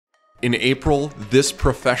In April, this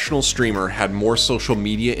professional streamer had more social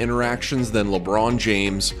media interactions than LeBron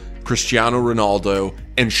James, Cristiano Ronaldo,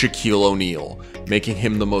 and Shaquille O'Neal, making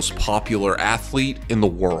him the most popular athlete in the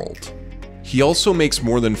world. He also makes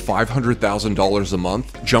more than $500,000 a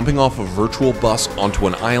month jumping off a virtual bus onto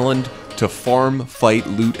an island to farm, fight,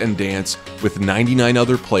 loot, and dance with 99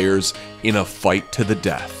 other players in a fight to the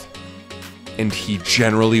death. And he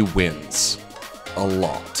generally wins. A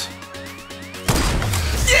lot.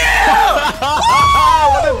 Yeah!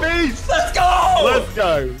 What a beast! Let's go! Let's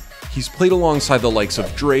go! He's played alongside the likes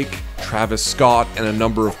of Drake, Travis Scott, and a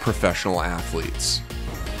number of professional athletes.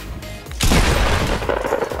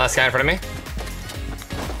 Last guy in front of me.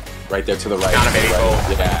 Right there to the right. Got him, baby.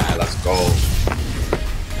 Right. Yeah, let's go.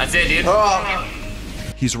 That's it, dude.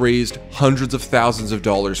 He's raised hundreds of thousands of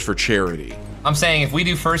dollars for charity. I'm saying if we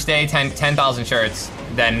do first day 10,000 shirts,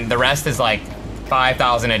 then the rest is like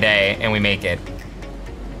 5,000 a day and we make it.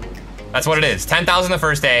 That's what it is. 10,000 the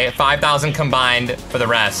first day, 5,000 combined for the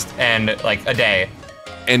rest, and like a day.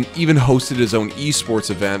 And even hosted his own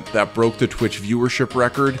eSports event that broke the Twitch viewership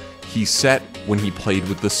record he set when he played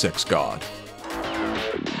with the Six God.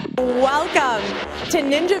 Welcome to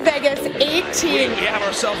Ninja Vegas 18. We have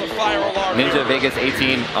ourselves a fire alarm. Ninja Vegas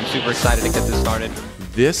 18. I'm super excited to get this started.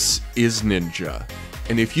 This is Ninja,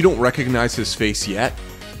 and if you don't recognize his face yet,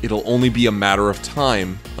 it'll only be a matter of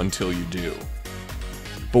time until you do.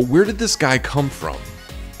 But where did this guy come from?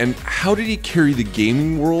 And how did he carry the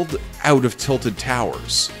gaming world out of Tilted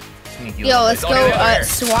Towers? Yo, let's go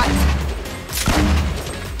SWAT.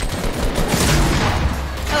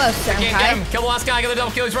 Hello, Sam. Get him. Kill the last guy. Get the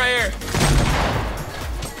double kill. He's right here.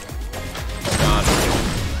 Oh, God.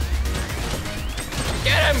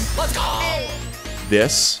 Get him. Let's go.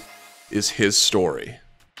 This is his story.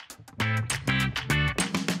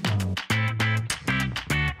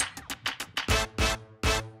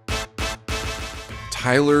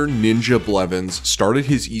 Tyler Ninja Blevins started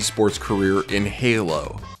his esports career in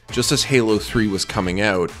Halo, just as Halo 3 was coming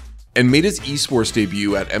out, and made his esports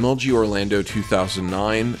debut at MLG Orlando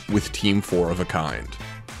 2009 with Team 4 of a Kind.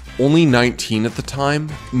 Only 19 at the time,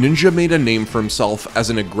 Ninja made a name for himself as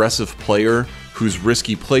an aggressive player whose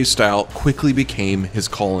risky playstyle quickly became his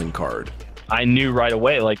calling card. I knew right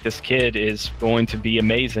away, like, this kid is going to be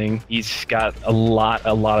amazing. He's got a lot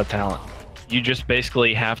of talent. You just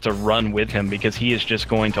basically have to run with him because he is just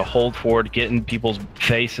going to hold forward, get in people's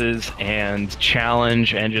faces and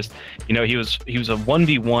challenge, and just, you know, he was a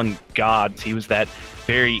 1v1 god. He was that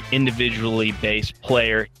very individually based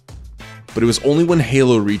player. But it was only when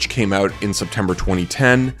Halo Reach came out in September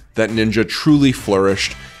 2010 that Ninja truly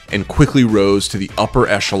flourished and quickly rose to the upper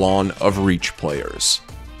echelon of Reach players.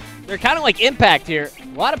 They're kind of like Impact here.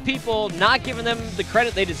 A lot of people not giving them the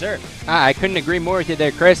credit they deserve. I couldn't agree more with you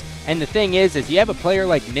there, Chris. And the thing is you have a player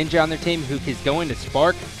like Ninja on their team who is going to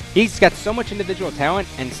spark. He's got so much individual talent,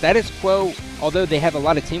 and Status Quo, although they have a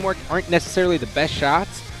lot of teamwork, aren't necessarily the best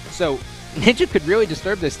shots. So Ninja could really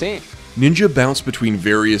disturb this team. Ninja bounced between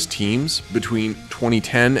various teams between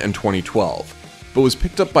 2010 and 2012, but was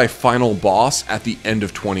picked up by Final Boss at the end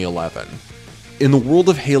of 2011. In the world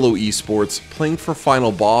of Halo esports, playing for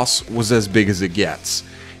Final Boss was as big as it gets,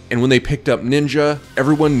 and when they picked up Ninja,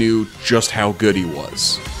 everyone knew just how good he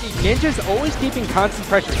was. Ninja's always keeping constant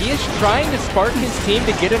pressure. He is trying to spark his team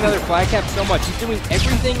to get another flag cap so much. He's doing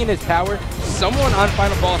everything in his power. Someone on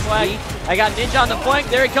Final Boss flag. I got Ninja on the flank.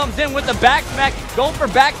 There he comes in with the back smack. Going for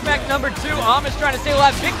back smack number 2. Amish trying to stay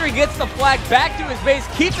alive. Victory gets the flag back to his base,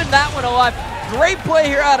 keeping that one alive. Great play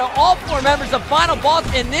here out of all 4 members of Final Boss,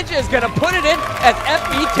 and Ninja is going to put it in as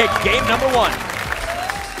FB takes game number 1.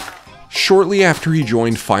 Shortly after he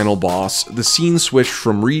joined Final Boss, the scene switched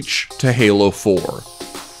from Reach to Halo 4.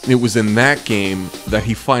 It was in that game that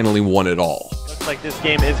he finally won it all. Looks like this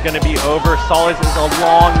game is going to be over. Solis is a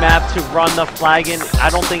long map to run the flag in. I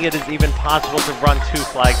don't think it is even possible to run 2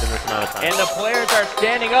 flags in this amount of time. And the players are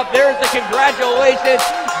standing up. There's the congratulations.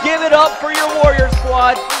 Give it up for your Warrior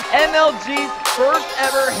Squad. MLG's first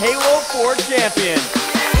ever Halo 4 champion.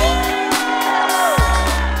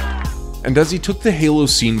 And as he took the Halo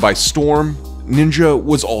scene by storm, Ninja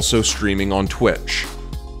was also streaming on Twitch.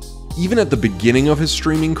 Even at the beginning of his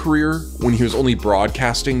streaming career, when he was only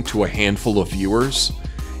broadcasting to a handful of viewers,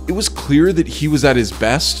 it was clear that he was at his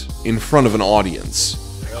best in front of an audience.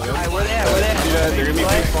 Oh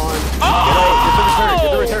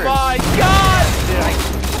my God!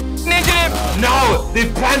 Ninja! No! They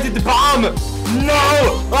planted the bomb! No!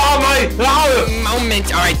 Oh my! No!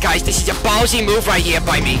 Moment. Alright guys, this is a ballsy move right here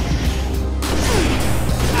by me.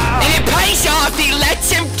 And it pays off. He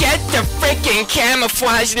lets him get the freaking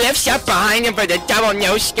camouflage, lifts up behind him for the double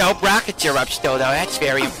no-scope. Rockets are up still, though. That's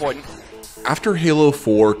very important. After Halo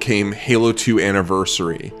 4 came Halo 2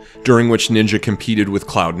 Anniversary, during which Ninja competed with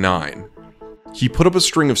Cloud9. He put up a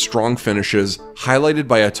string of strong finishes, highlighted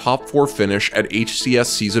by a top 4 finish at HCS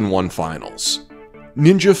Season 1 Finals.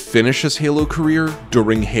 Ninja finished his Halo career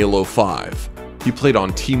during Halo 5. He played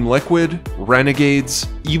on Team Liquid, Renegades,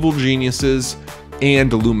 Evil Geniuses,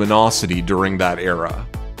 and Luminosity during that era.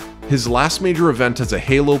 His last major event as a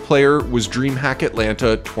Halo player was DreamHack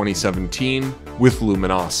Atlanta 2017 with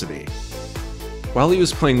Luminosity. While he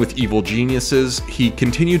was playing with Evil Geniuses, he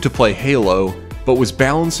continued to play Halo, but was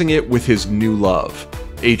balancing it with his new love,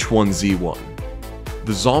 H1Z1.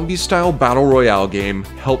 The zombie-style battle royale game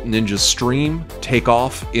helped Ninja's stream take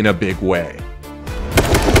off in a big way.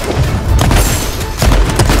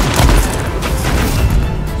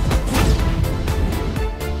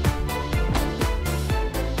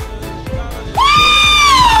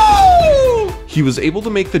 He was able to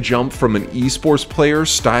make the jump from an eSports player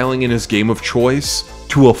styling in his game of choice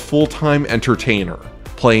to a full-time entertainer,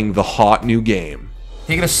 playing the hot new game.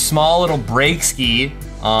 Taking a small little break ski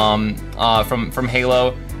from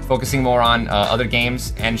Halo, focusing more on other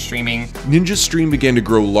games and streaming. Ninja's stream began to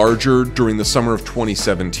grow larger during the summer of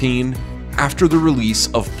 2017 after the release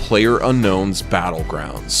of PlayerUnknown's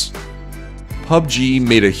Battlegrounds. PUBG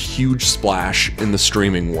made a huge splash in the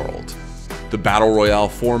streaming world. The Battle Royale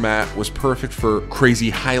format was perfect for crazy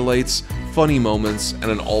highlights, funny moments,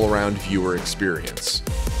 and an all-around viewer experience.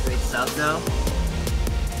 Great stuff now.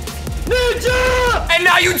 Ninja! And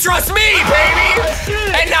now you trust me, baby!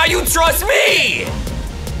 And now you trust me!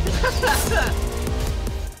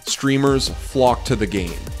 Streamers flocked to the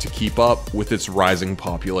game to keep up with its rising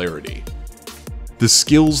popularity. The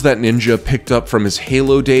skills that Ninja picked up from his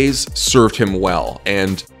Halo days served him well,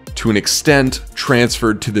 and to an extent,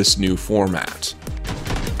 transferred to this new format.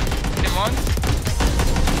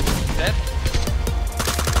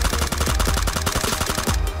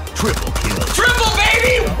 Triple kill. Triple,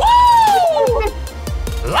 baby!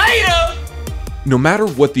 Woo! Later! No matter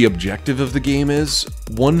what the objective of the game is,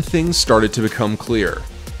 one thing started to become clear.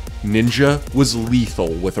 Ninja was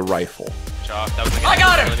lethal with a rifle. I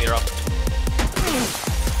got him!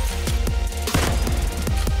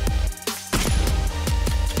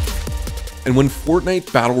 And when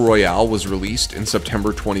Fortnite Battle Royale was released in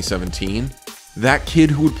September 2017, that kid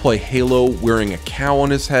who would play Halo wearing a cow on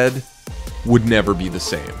his head would never be the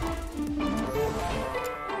same.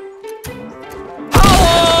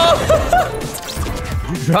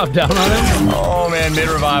 You dropped down on him? Oh man,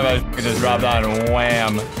 mid-revive, I just dropped down and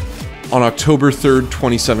wham. On October 3rd,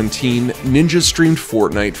 2017, Ninja streamed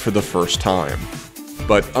Fortnite for the first time.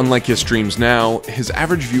 But unlike his streams now, his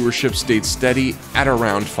average viewership stayed steady at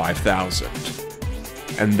around 5,000.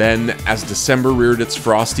 And then, as December reared its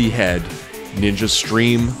frosty head, Ninja's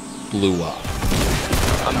stream blew up.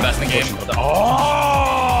 I'm the best in the game.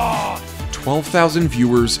 Oh! 12,000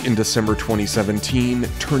 viewers in December 2017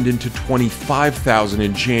 turned into 25,000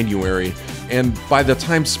 in January, and by the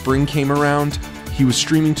time spring came around, he was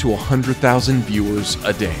streaming to 100,000 viewers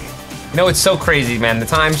a day. You know, it's so crazy, man. The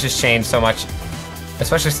times just changed so much.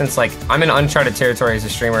 Especially since, like, I'm in uncharted territory as a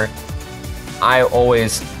streamer. I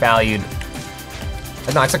always valued...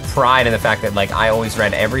 I took pride in the fact that, like, I always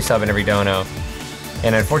read every sub and every dono.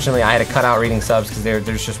 And unfortunately, I had to cut out reading subs because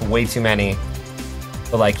there's just way too many.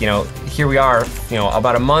 But, like, you know, here we are, you know,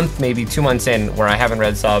 about a month, maybe 2 months in, where I haven't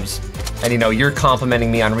read subs. And, you know, you're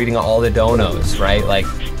complimenting me on reading all the donos, right? Like,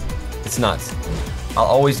 it's nuts. I'll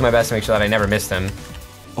always do my best to make sure that I never miss them.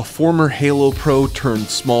 A former Halo pro turned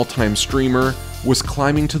small-time streamer was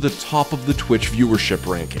climbing to the top of the Twitch viewership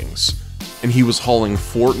rankings, and he was hauling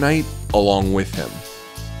Fortnite along with him.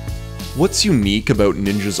 What's unique about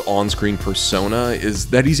Ninja's on-screen persona is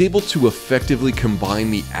that he's able to effectively combine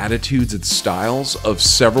the attitudes and styles of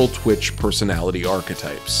several Twitch personality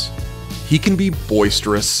archetypes. He can be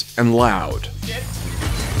boisterous and loud. Jacob!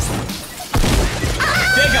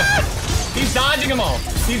 He's dodging them all!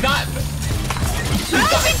 He's not...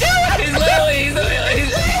 How's he doing? He's literally...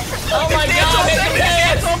 Oh my god, make him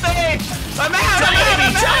dance! I'm out!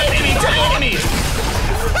 Try me!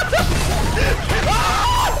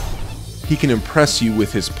 He can impress you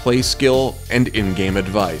with his play skill and in-game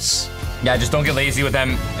advice. Yeah, just don't get lazy with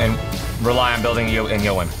them and rely on building and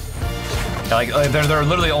Gowan. Like, they're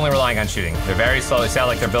literally only relying on shooting. They're very slow. They sound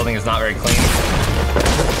like their building is not very clean.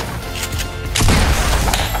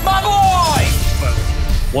 My boy!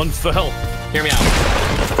 One fell. Hear me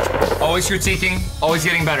out. Always critiquing, always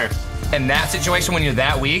getting better. In that situation, when you're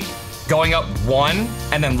that weak, going up one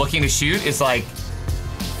and then looking to shoot is like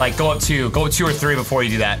Like go up 2 or 3 before you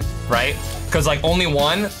do that, right? Because like only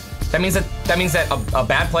 1, that means that a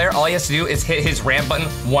bad player, all he has to do is hit his ramp button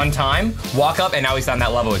 1 time, walk up, and now he's on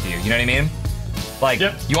that level with you. You know what I mean? Like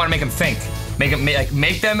you want to make him think, make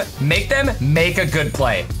them make a good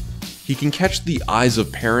play. He can catch the eyes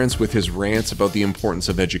of parents with his rants about the importance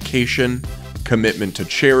of education, commitment to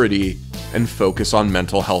charity, and focus on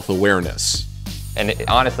mental health awareness. And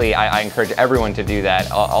honestly, I encourage everyone to do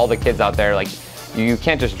that. All the kids out there, like, you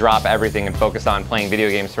can't just drop everything and focus on playing video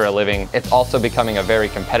games for a living. It's also becoming a very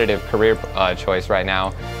competitive career choice right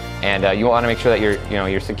now. And you want to make sure that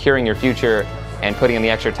you're securing your future and putting in the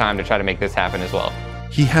extra time to try to make this happen as well.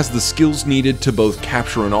 He has the skills needed to both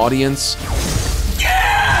capture an audience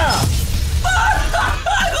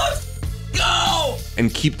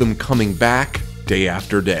and keep them coming back day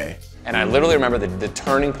after day. And I literally remember the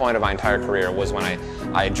turning point of my entire career was when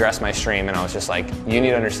I addressed my stream and I was just like, you need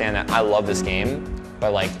to understand that I love this game,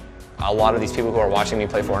 but like a lot of these people who are watching me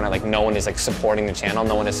play Fortnite, like no one is like supporting the channel,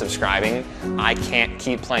 no one is subscribing. I can't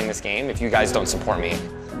keep playing this game if you guys don't support me.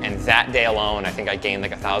 And that day alone, I think I gained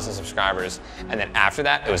like 1,000 subscribers. And then after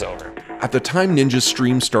that, it was over. At the time Ninja's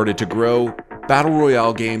stream started to grow, Battle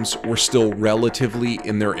Royale games were still relatively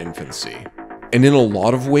in their infancy. And in a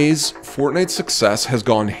lot of ways, Fortnite's success has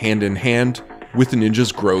gone hand in hand with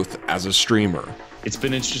Ninja's growth as a streamer. It's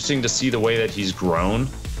been interesting to see the way that he's grown,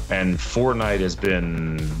 and Fortnite has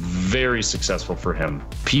been very successful for him.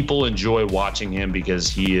 People enjoy watching him because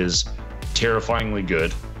he is terrifyingly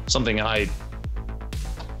good, something I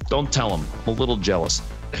don't tell him. I'm a little jealous.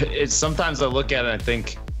 It's sometimes I look at it and I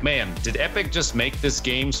think, man, did Epic just make this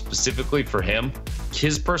game specifically for him?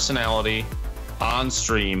 His personality on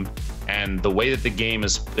stream and the way that the game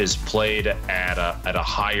is played at a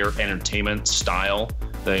higher entertainment style,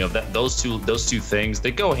 those two things,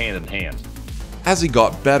 they go hand in hand. As he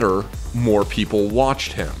got better, more people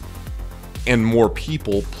watched him, and more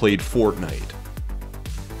people played Fortnite.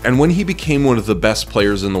 And when he became one of the best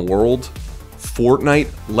players in the world, Fortnite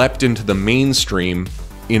leapt into the mainstream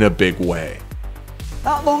in a big way.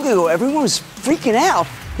 Not long ago, everyone was freaking out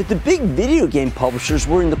that the big video game publishers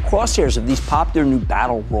were in the crosshairs of these popular new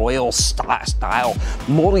battle royale style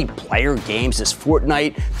multiplayer games as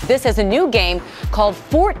Fortnite. This is a new game called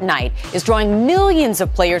Fortnite, is drawing millions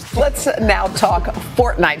of players. Let's now talk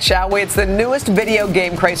Fortnite, shall we? It's the newest video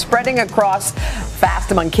game craze spreading across fast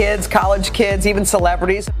among kids, college kids, even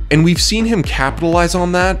celebrities. And we've seen him capitalize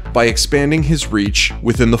on that by expanding his reach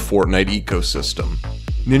within the Fortnite ecosystem.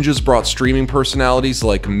 Ninja's brought streaming personalities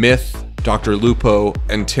like Myth, Dr. Lupo,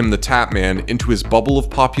 and Tim the Tapman into his bubble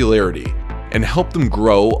of popularity and helped them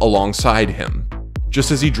grow alongside him.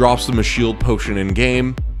 Just as he drops them a shield potion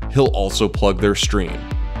in-game, he'll also plug their stream.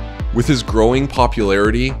 With his growing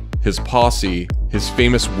popularity, his posse, his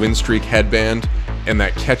famous win streak headband, and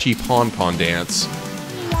that catchy pon-pon dance,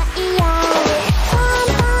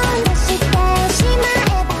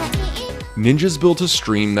 Ninja's built a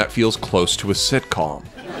stream that feels close to a sitcom.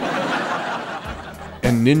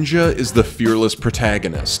 And Ninja is the fearless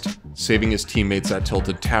protagonist, saving his teammates at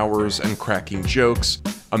tilted towers and cracking jokes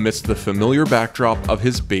amidst the familiar backdrop of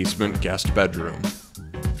his basement guest bedroom.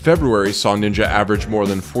 February saw Ninja average more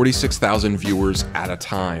than 46,000 viewers at a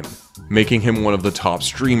time, making him one of the top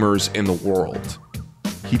streamers in the world.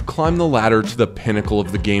 He'd climbed the ladder to the pinnacle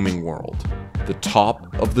of the gaming world, the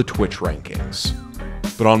top of the Twitch rankings.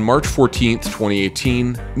 But on March 14th,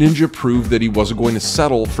 2018, Ninja proved that he wasn't going to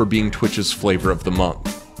settle for being Twitch's flavor of the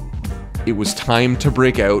month. It was time to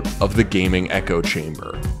break out of the gaming echo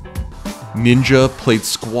chamber. Ninja played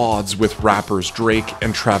squads with rappers Drake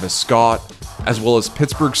and Travis Scott, as well as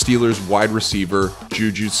Pittsburgh Steelers wide receiver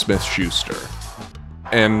Juju Smith-Schuster.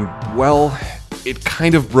 And, well, it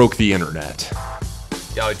kind of broke the internet.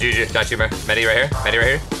 Yo, Juju, not you, Medi right here. Medi right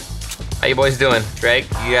here. How you boys doing? Drake,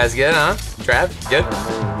 you guys good, huh? Trav, good?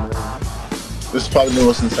 This is probably the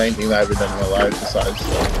most insane thing that I've ever done in my life besides,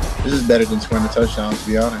 this is better than scoring a touchdown, to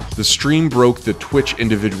be honest. The stream broke the Twitch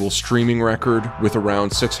individual streaming record with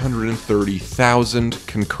around 630,000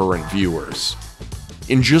 concurrent viewers.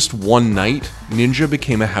 In just one night, Ninja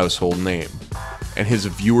became a household name, and his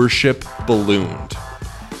viewership ballooned.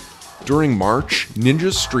 During March,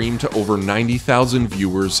 Ninja streamed to over 90,000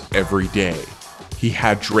 viewers every day. He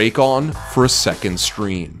had Drake on for a second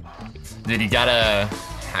stream. Dude, you gotta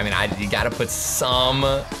put some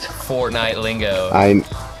Fortnite lingo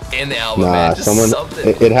in the album, man. Just something.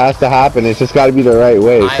 It has to happen. It's just gotta be the right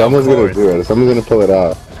way. Someone's gonna do it. Someone's gonna pull it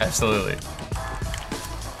out. Absolutely.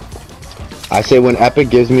 I say when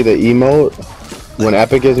Epic gives me the emote, when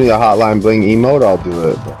Epic gives me the Hotline Bling emote, I'll do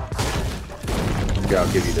it. Yeah,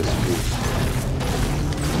 I'll give you this.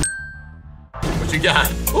 What you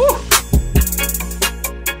got? Woo!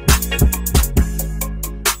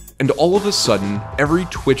 And all of a sudden, every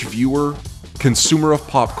Twitch viewer, consumer of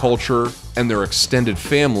pop culture, and their extended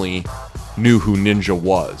family knew who Ninja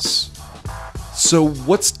was. So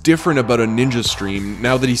what's different about a Ninja stream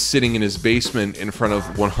now that he's sitting in his basement in front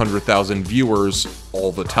of 100,000 viewers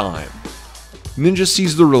all the time? Ninja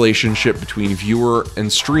sees the relationship between viewer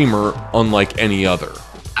and streamer unlike any other.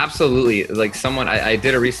 Absolutely. Like I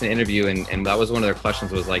did a recent interview and that was one of their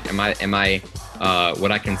questions was like,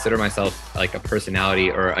 would I consider myself like a personality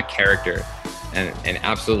or a character? And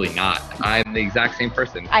absolutely not. I'm the exact same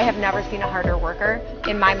person. I have never seen a harder worker.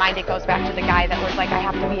 In my mind, it goes back to the guy that was like, I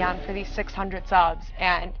have to be on for these 600 subs.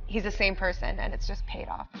 And he's the same person, and it's just paid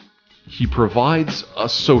off. He provides a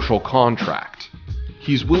social contract.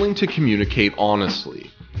 He's willing to communicate honestly,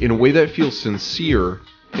 in a way that feels sincere,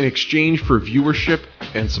 in exchange for viewership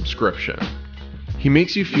and subscription. He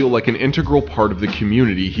makes you feel like an integral part of the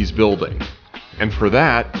community he's building. And for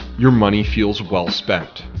that, your money feels well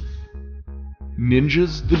spent.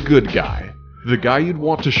 Ninja's the good guy. The guy you'd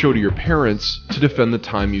want to show to your parents to defend the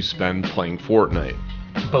time you spend playing Fortnite.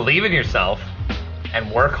 Believe in yourself and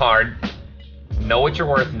work hard. Know what you're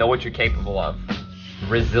worth, know what you're capable of.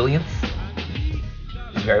 Resilience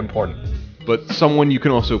is very important. But someone you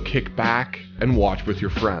can also kick back and watch with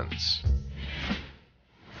your friends.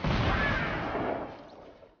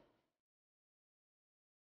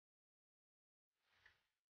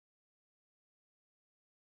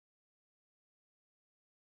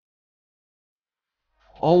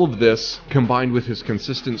 All of this, combined with his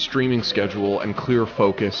consistent streaming schedule and clear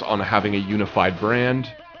focus on having a unified brand,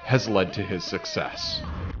 has led to his success.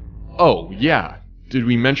 Oh, yeah, did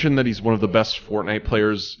we mention that he's one of the best Fortnite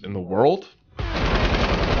players in the world?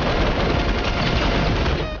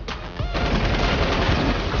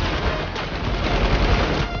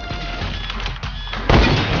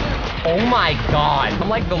 Oh my god. I'm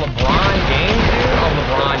like the LeBron James dude of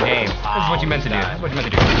LeBron James. This is what you meant to do. This is what you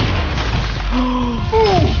meant to do.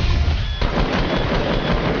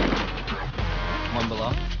 One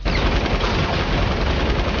below.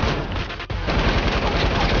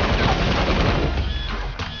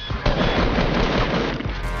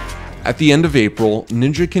 At the end of April,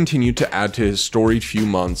 Ninja continued to add to his storied few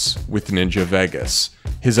months with Ninja Vegas,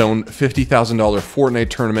 his own $50,000 Fortnite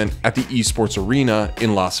tournament at the eSports Arena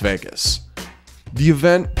in Las Vegas. The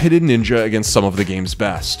event pitted Ninja against some of the game's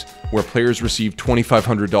best, where players received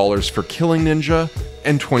 $2,500 for killing Ninja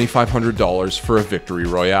and $2,500 for a victory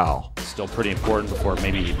royale. Still pretty important before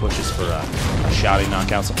maybe he pushes for a shouting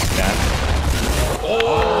knockout, something like that.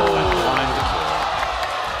 Oh!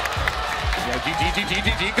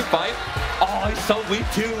 Yeah, good fight. Oh, he's so weak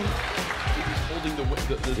too. He's holding the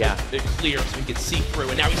clear so he can see through,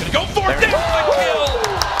 and now he's gonna go for it. There's the kill!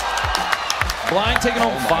 Blind taking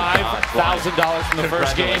home $5,000 from the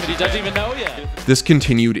first game, and he doesn't even know yet. This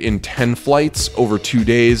continued in 10 flights over 2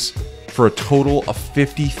 days for a total of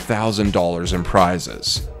 $50,000 in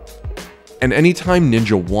prizes. And anytime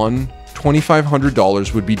Ninja won,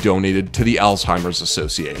 $2,500 would be donated to the Alzheimer's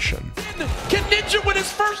Association. Can Ninja win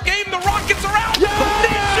his first game? The Rockets are out! Yeah!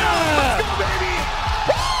 Ninja! Let's go, baby!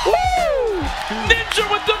 Woo! Ninja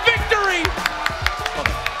with the victory!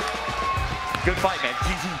 Good fight, man.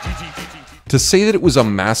 To say that it was a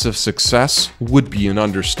massive success would be an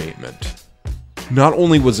understatement. Not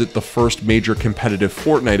only was it the first major competitive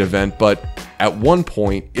Fortnite event, but at one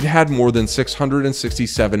point, it had more than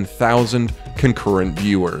 667,000 concurrent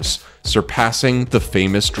viewers, surpassing the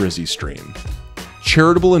famous Drizzy stream.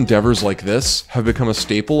 Charitable endeavors like this have become a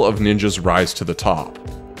staple of Ninja's rise to the top.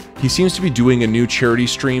 He seems to be doing a new charity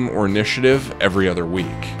stream or initiative every other week.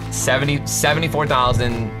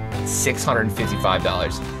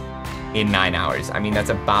 $74,655 in 9 hours. I mean, that's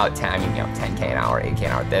about 10K an hour, 8K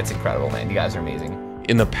an hour. That's incredible, man. You guys are amazing.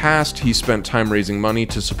 In the past, he spent time raising money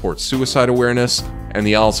to support suicide awareness and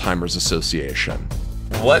the Alzheimer's Association.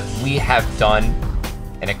 What we have done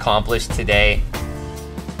and accomplished today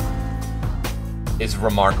is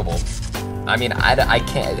remarkable. I mean, I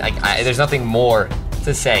can't, there's nothing more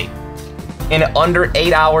to say. In under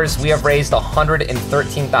 8 hours, we have raised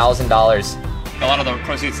 $113,000. A lot of the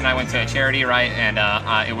proceeds tonight went to a charity, right? And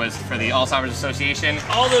it was for the Alzheimer's Association.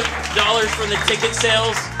 All the dollars from the ticket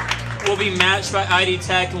sales will be matched by ID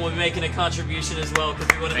Tech, and we'll be making a contribution as well because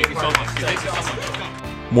we want to make so much. Thank you so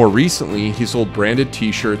much. More recently, he sold branded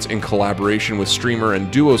t-shirts in collaboration with streamer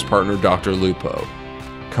and duos partner Dr. Lupo.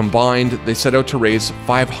 Combined, they set out to raise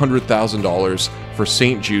 $500,000 for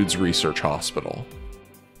St. Jude's Research Hospital.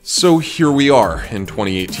 So here we are in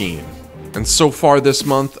 2018. And so far this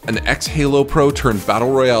month, an ex-Halo Pro turned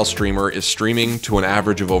Battle Royale streamer is streaming to an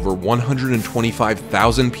average of over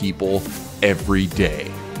 125,000 people every day.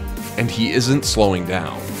 And he isn't slowing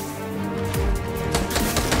down.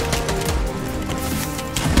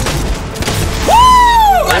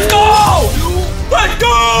 Woo! Let's go! Let's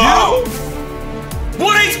go!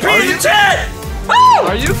 1 HP to 10!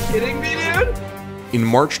 Are you kidding me, dude? In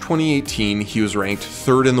March 2018, he was ranked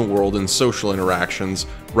 3rd in the world in social interactions,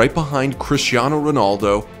 right behind Cristiano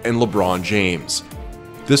Ronaldo and LeBron James.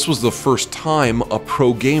 This was the first time a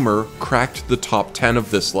pro gamer cracked the top 10 of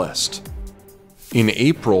this list. In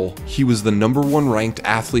April, he was the #1 ranked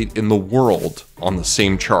athlete in the world on the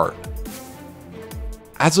same chart.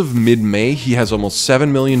 As of mid-May, he has almost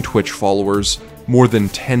 7 million Twitch followers, more than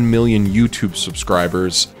 10 million YouTube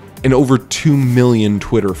subscribers, and over 2 million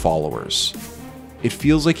Twitter followers. It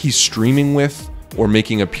feels like he's streaming with, or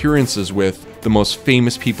making appearances with, the most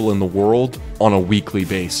famous people in the world on a weekly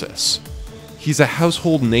basis. He's a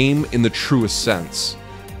household name in the truest sense,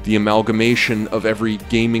 the amalgamation of every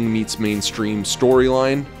gaming meets mainstream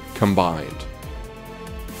storyline combined.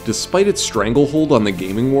 Despite its stranglehold on the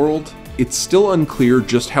gaming world, it's still unclear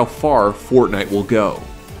just how far Fortnite will go.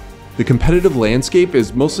 The competitive landscape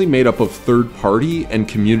is mostly made up of third-party and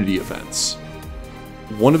community events.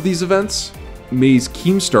 One of these events, May's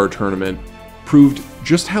Keemstar tournament, proved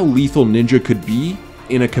just how lethal Ninja could be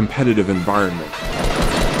in a competitive environment.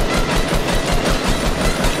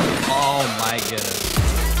 Oh my goodness.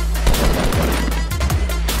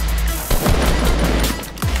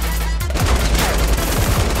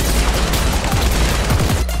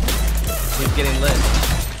 He's getting lit.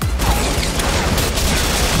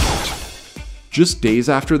 Just days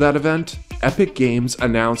after that event, Epic Games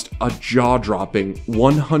announced a jaw-dropping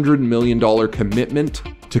 $100 million commitment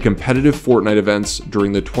to competitive Fortnite events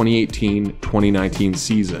during the 2018-2019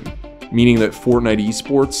 season, meaning that Fortnite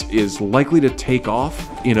eSports is likely to take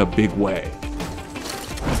off in a big way.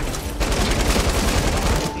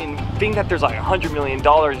 And being that there's like $100 million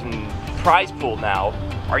in prize pool now,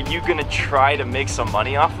 are you gonna try to make some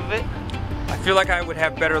money off of it? I feel like I would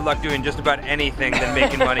have better luck doing just about anything than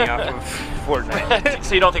making money off of Fortnite.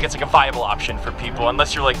 So you don't think it's like a viable option for people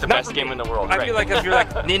unless you're like the best game in the world, I right? feel like if you're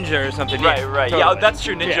like Ninja or something. Right, yeah, right. totally. Yeah, that's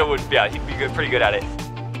true. Ninja would, yeah, he'd be pretty good at it.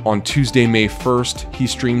 On Tuesday, May 1st, he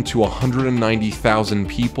streamed to 190,000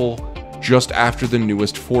 people just after the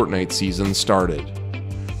newest Fortnite season started.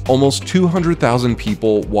 Almost 200,000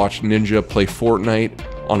 people watched Ninja play Fortnite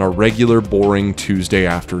on a regular, boring Tuesday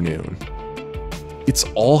afternoon. It's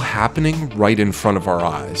all happening right in front of our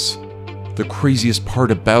eyes. The craziest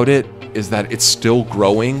part about it is that it's still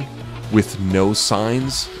growing with no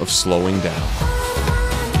signs of slowing down.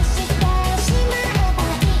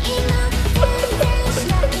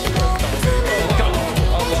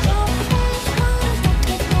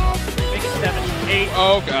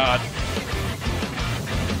 Oh god.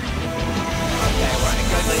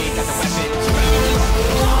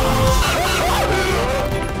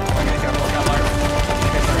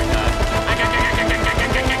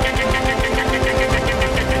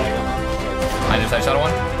 I shot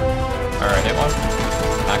one. Alright, hit one.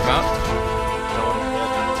 Knock him out.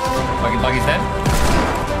 Buggy's dead.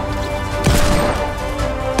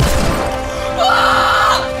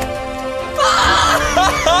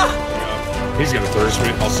 He's gonna thirst me.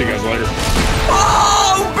 I'll see you guys later.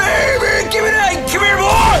 Oh, baby! Give me that! Come here,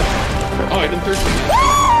 boy! Oh, I didn't thirst me.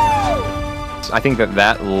 I think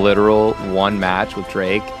that literal one match with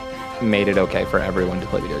Drake made it okay for everyone to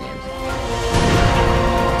play video games.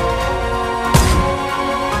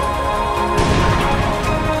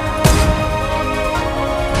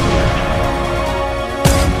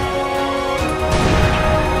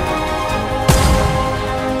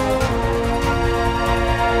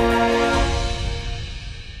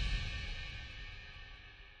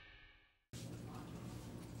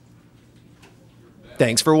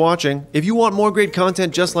 Thanks for watching. If you want more great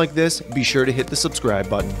content just like this, be sure to hit the subscribe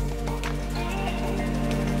button.